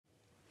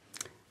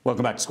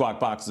Welcome back to Squawk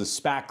Box. The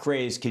SPAC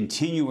craze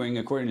continuing.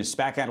 According to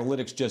SPAC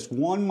Analytics, just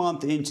 1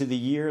 month into the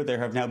year, there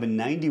have now been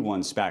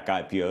 91 SPAC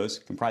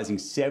IPOs, comprising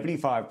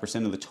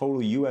 75% of the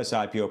total U.S.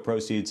 IPO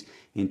proceeds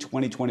in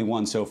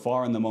 2021 so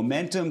far. And the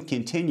momentum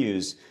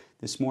continues.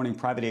 This morning,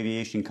 private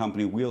aviation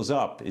company Wheels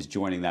Up is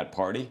joining that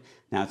party,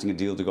 announcing a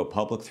deal to go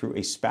public through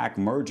a SPAC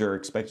merger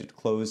expected to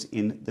close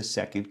in the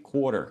second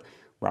quarter.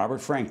 Robert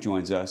Frank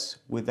joins us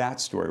with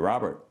that story.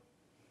 Robert.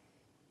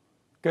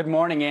 Good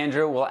morning,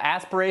 Andrew. Well,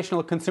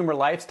 Aspirational Consumer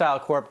Lifestyle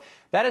Corp,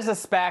 that is a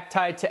SPAC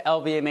tied to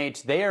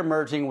LVMH. They are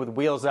merging with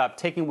Wheels Up,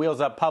 taking Wheels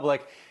Up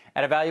public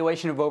at a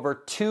valuation of over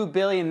 $2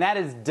 billion. That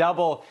is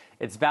double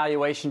its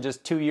valuation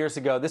just 2 years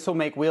ago. This will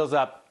make Wheels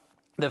Up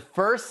the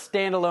first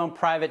standalone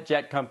private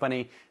jet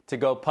company to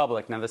go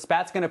public. Now, the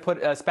SPAC's going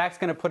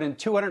to put in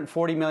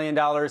 $240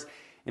 million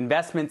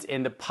investments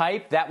in the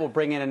PIPE. That will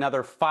bring in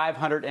another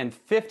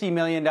 $550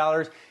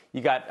 million.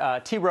 You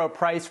got T. Rowe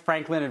Price,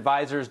 Franklin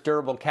Advisors,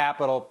 Durable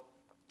Capital,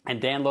 and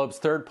Dan Loeb's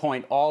Third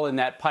Point, all in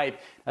that PIPE.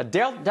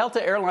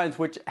 Delta Airlines,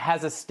 which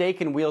has a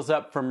stake in Wheels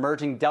Up from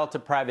merging Delta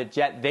Private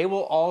Jet, they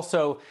will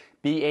also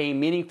be a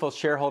meaningful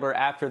shareholder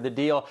after the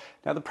deal.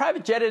 Now, the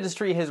private jet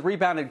industry has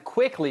rebounded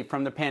quickly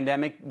from the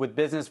pandemic, with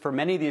business for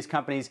many of these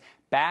companies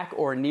back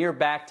or near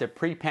back to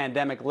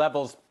pre-pandemic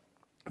levels.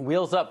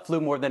 Wheels Up flew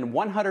more than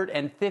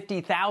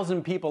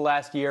 150,000 people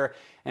last year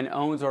and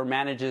owns or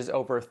manages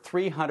over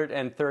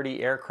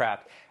 330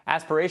 aircraft.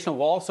 Aspirational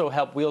will also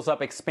help Wheels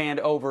Up expand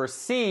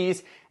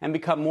overseas and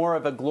become more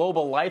of a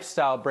global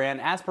lifestyle brand.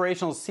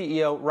 Aspirational's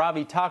CEO,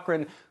 Ravi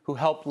Takran, who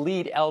helped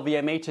lead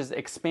LVMH's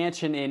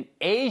expansion in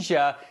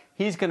Asia,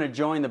 he's going to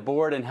join the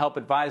board and help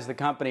advise the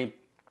company.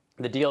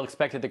 The deal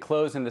expected to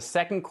close in the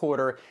second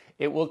quarter.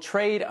 It will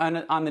trade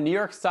on the New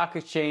York Stock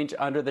Exchange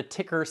under the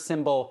ticker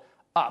symbol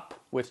UP,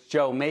 which,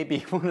 Joe, may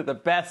be one of the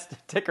best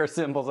ticker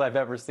symbols I've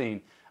ever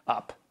seen.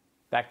 UP.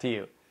 Back to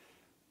you.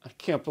 I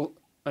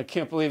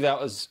can't believe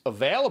that was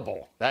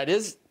available. That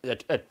is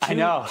I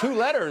know. 2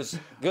 letters.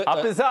 Good,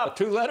 up is up.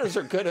 2 letters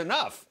are good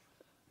enough.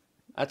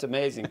 That's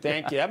amazing.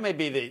 Thank you. That may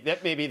be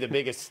the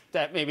biggest.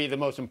 That may be the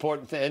most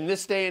important thing in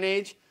this day and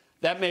age.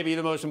 That may be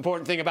the most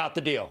important thing about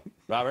the deal,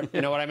 Robert.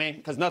 You know what I mean?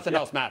 Because nothing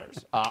else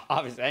matters.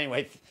 Obviously.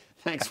 Anyway,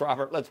 thanks,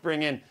 Robert. Let's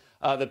bring in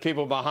the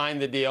people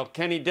behind the deal.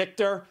 Kenny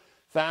Dichter,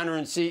 founder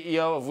and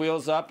CEO of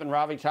Wheels Up, and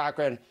Ravi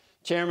Takran,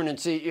 chairman and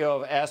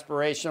CEO of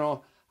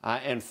Aspirational,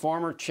 and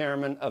former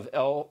chairman of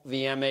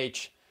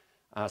LVMH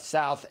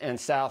South and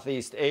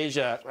Southeast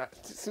Asia.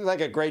 Seems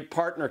like a great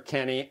partner,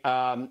 Kenny.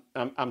 I'm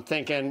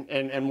thinking,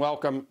 and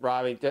welcome,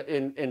 Ravi,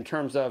 in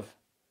terms of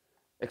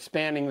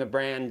expanding the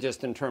brand,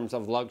 just in terms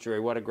of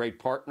luxury. What a great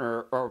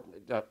partner,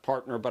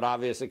 but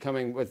obviously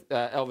coming with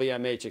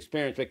LVMH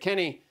experience. But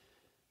Kenny,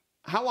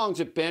 how long's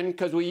it been?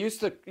 Because you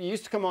used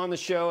to come on the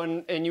show,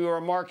 and you were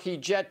a marquee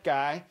jet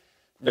guy.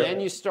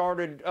 Then you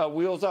started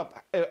Wheels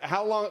Up.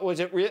 How long was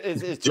it?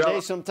 Is today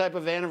some type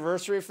of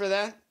anniversary for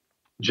that?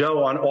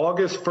 Joe, on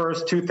August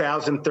 1st,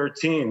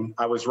 2013,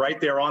 I was right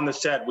there on the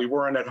set. We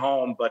weren't at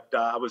home, but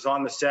I was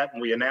on the set,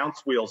 and we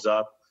announced Wheels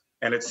Up.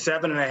 And it's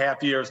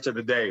 7.5 years to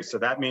the day. So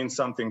that means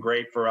something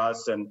great for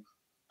us. And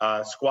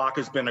Squawk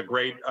has been a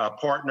great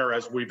partner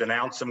as we've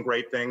announced some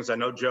great things. I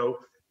know, Joe,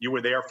 you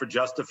were there for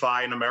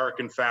Justify and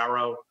American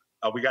Pharaoh.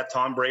 We got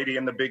Tom Brady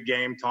in the big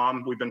game.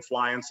 Tom, we've been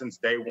flying since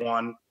day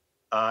one.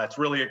 It's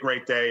really a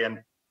great day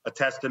and a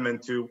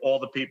testament to all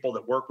the people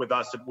that work with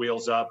us at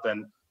Wheels Up,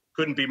 and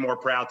couldn't be more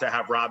proud to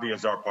have Ravi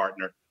as our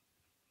partner.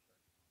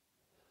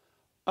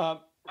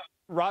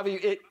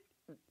 Ravi,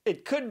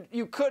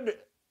 you could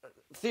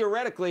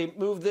theoretically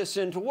move this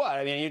into what?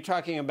 I mean, you're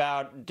talking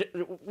about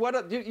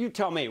what? You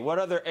tell me. What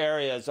other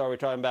areas are we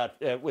talking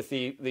about with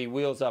the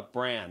Wheels Up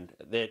brand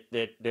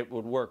that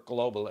would work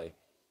globally?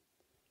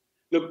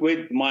 Look,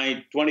 with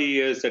my 20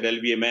 years at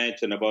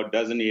LVMH and about a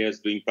dozen years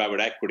doing private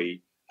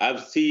equity,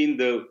 I've seen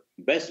the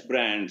best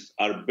brands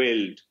are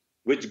built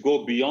which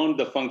go beyond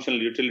the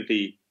functional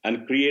utility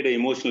and create an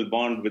emotional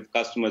bond with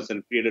customers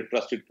and create a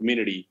trusted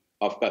community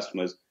of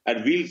customers.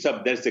 At Wheels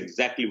Up, that's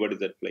exactly what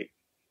is at play.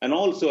 And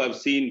also, I've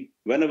seen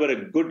whenever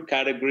a good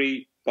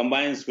category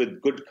combines with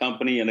good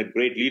company and a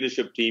great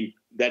leadership team,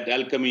 that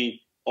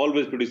alchemy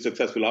always produces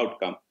successful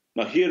outcome.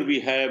 Now, here we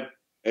have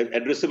an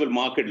addressable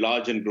market,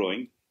 large and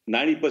growing.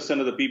 90%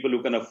 of the people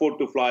who can afford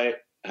to fly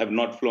have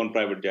not flown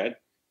private jet.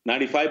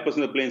 95% of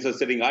the planes are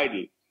sitting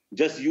idle.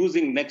 Just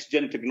using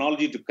next-gen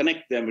technology to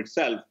connect them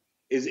itself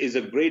is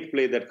a great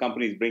play that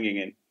company is bringing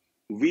in.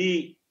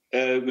 We,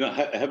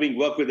 having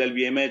worked with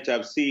LVMH,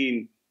 I've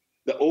seen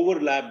the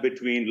overlap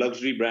between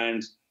luxury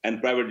brands and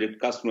private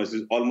jet customers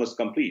is almost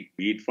complete,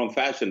 be it from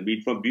fashion, be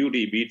it from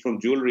beauty, be it from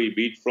jewelry,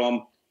 be it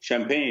from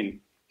champagne.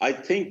 I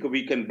think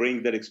we can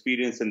bring that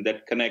experience and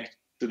that connect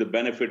to the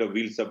benefit of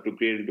Wheels Up to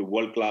create into a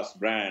world-class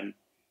brand.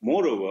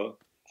 Moreover,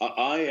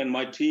 I and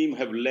my team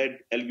have led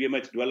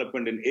LVMH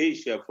development in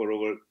Asia for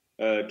over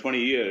 20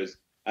 years.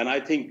 And I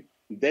think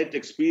that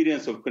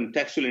experience of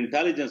contextual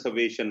intelligence of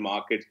Asian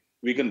markets,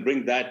 we can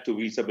bring that to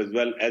Wheels Up as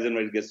well as and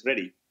when it gets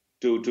ready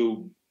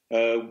to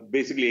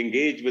basically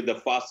engage with the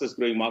fastest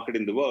growing market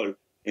in the world.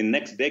 in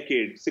next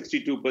decade,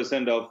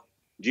 62% of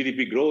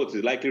GDP growth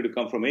is likely to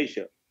come from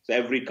Asia. So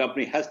every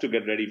company has to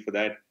get ready for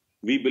that.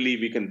 We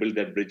believe we can build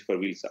that bridge for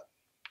Wheels Up.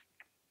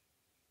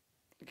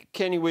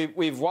 Kenny,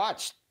 we've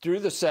watched through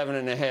the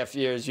 7.5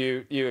 years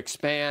you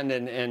expand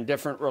and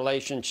different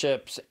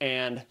relationships,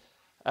 and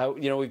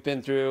we've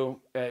been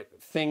through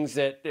things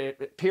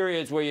that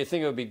periods where you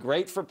think it would be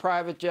great for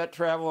private jet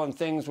travel, and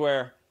things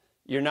where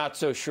you're not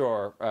so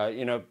sure,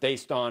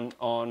 based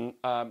on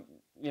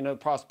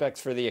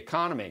prospects for the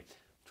economy.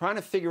 Trying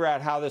to figure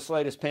out how this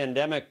latest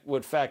pandemic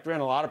would factor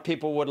in. A lot of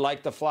people would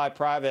like to fly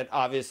private,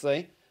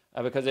 obviously,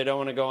 because they don't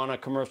want to go on a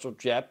commercial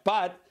jet,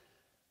 but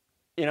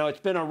it's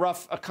been a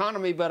rough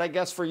economy, but I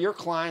guess for your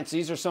clients,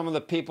 these are some of the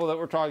people that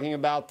we're talking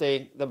about,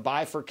 the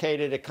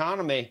bifurcated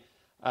economy.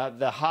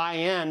 The high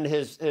end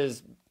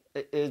has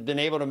been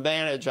able to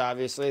manage,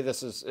 obviously.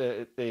 This is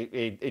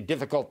a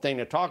difficult thing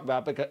to talk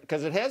about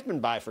because it has been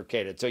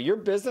bifurcated. So your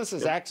business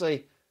has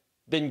actually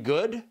been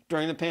good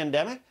during the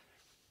pandemic?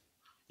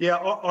 Yeah,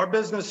 our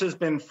business has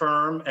been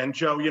firm. And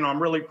Joe,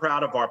 I'm really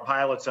proud of our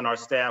pilots and our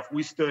staff.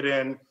 We stood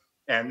in,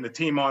 and the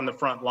team on the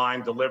front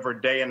line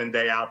delivered day in and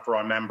day out for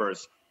our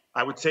members.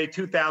 I would say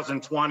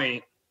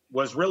 2020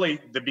 was really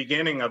the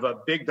beginning of a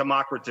big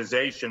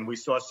democratization. We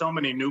saw so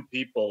many new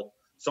people,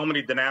 so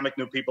many dynamic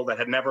new people that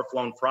had never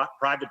flown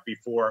private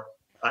before,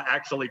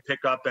 actually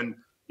pick up and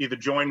either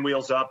join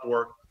Wheels Up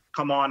or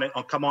come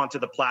onto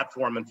the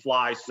platform and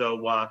fly.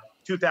 So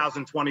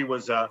 2020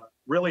 was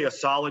really a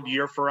solid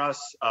year for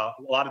us. A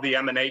lot of the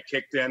M&A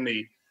kicked in,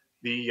 the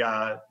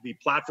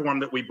platform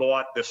that we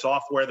bought, the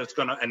software that's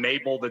going to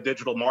enable the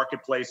digital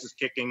marketplace is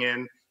kicking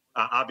in.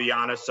 I'll be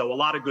honest. So a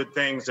lot of good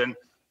things. And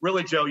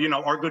really, Joe,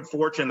 our good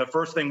fortune, the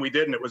first thing we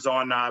did, and it was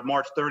on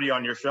March 30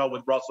 on your show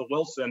with Russell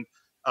Wilson,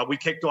 we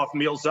kicked off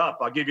Meals Up.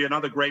 I'll give you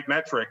another great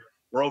metric.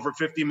 We're over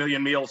 50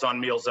 million meals on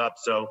Meals Up.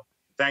 So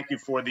thank you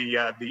for the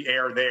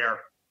air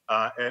there.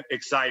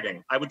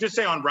 Exciting. I would just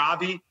say on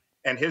Ravi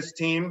and his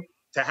team,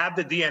 to have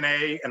the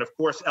DNA, and of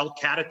course, El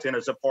Catatin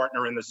as a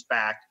partner in the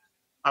SPAC.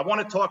 I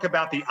want to talk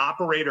about the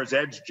operator's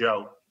edge,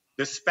 Joe.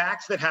 The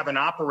SPACs that have an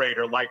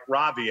operator like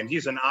Ravi, and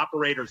he's an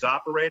operator's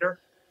operator,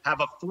 have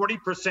a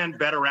 40%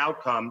 better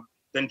outcome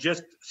than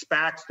just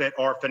SPACs that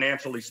are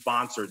financially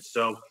sponsored.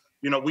 So,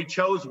 we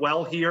chose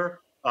well here.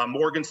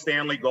 Morgan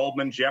Stanley,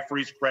 Goldman,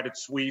 Jefferies, Credit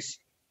Suisse,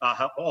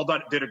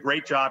 did a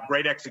great job,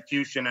 great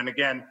execution. And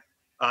again,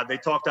 they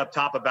talked up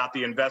top about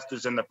the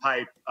investors in the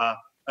pipe,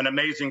 an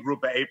amazing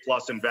group of A+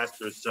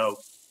 investors. So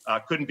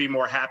couldn't be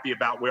more happy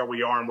about where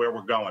we are and where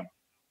we're going.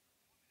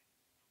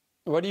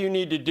 What do you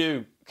need to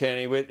do,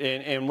 Kenny,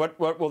 and what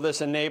will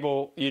this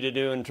enable you to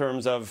do in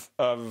terms of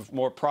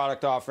more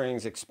product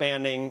offerings,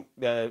 expanding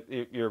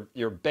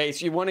your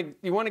base? You want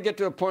to get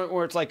to a point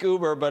where it's like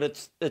Uber, but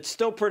it's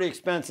still pretty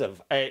expensive,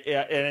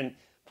 and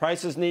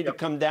prices need to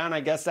come down.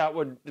 I guess that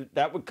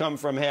would come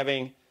from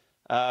having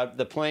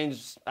the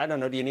planes. I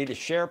don't know. Do you need to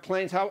share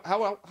planes?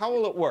 How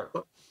will it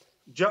work?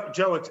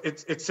 Joe,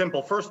 it's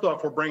simple. First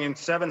off, we're bringing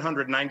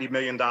 $790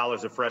 million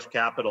of fresh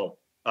capital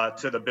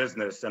to the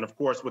business. And of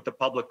course, with the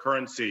public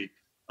currency,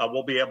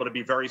 we'll be able to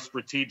be very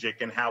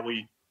strategic in how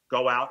we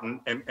go out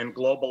and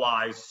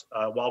globalize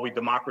while we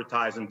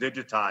democratize and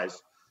digitize.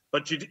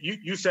 But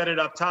you said it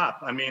up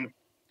top. I mean,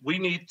 we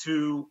need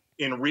to,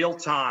 in real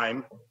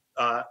time,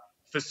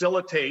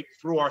 facilitate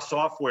through our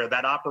software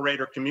that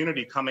operator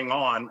community coming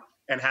on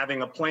and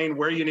having a plane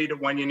where you need it,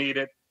 when you need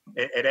it,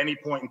 at any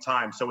point in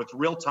time. So it's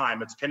real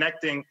time. It's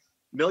connecting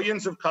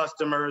millions of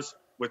customers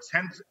with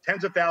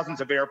tens of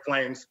thousands of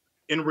airplanes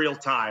in real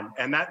time.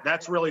 And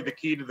that's really the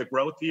key to the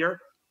growth here.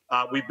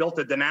 We built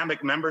a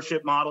dynamic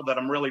membership model that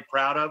I'm really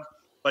proud of.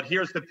 But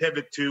here's the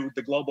pivot to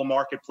the global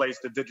marketplace,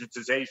 the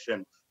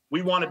digitization.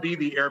 We want to be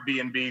the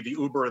Airbnb, the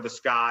Uber of the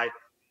sky.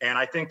 And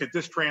I think that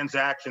this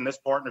transaction, this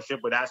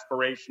partnership with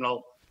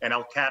Aspirational and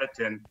El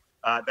Catatin,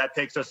 that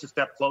takes us a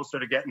step closer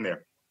to getting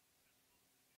there.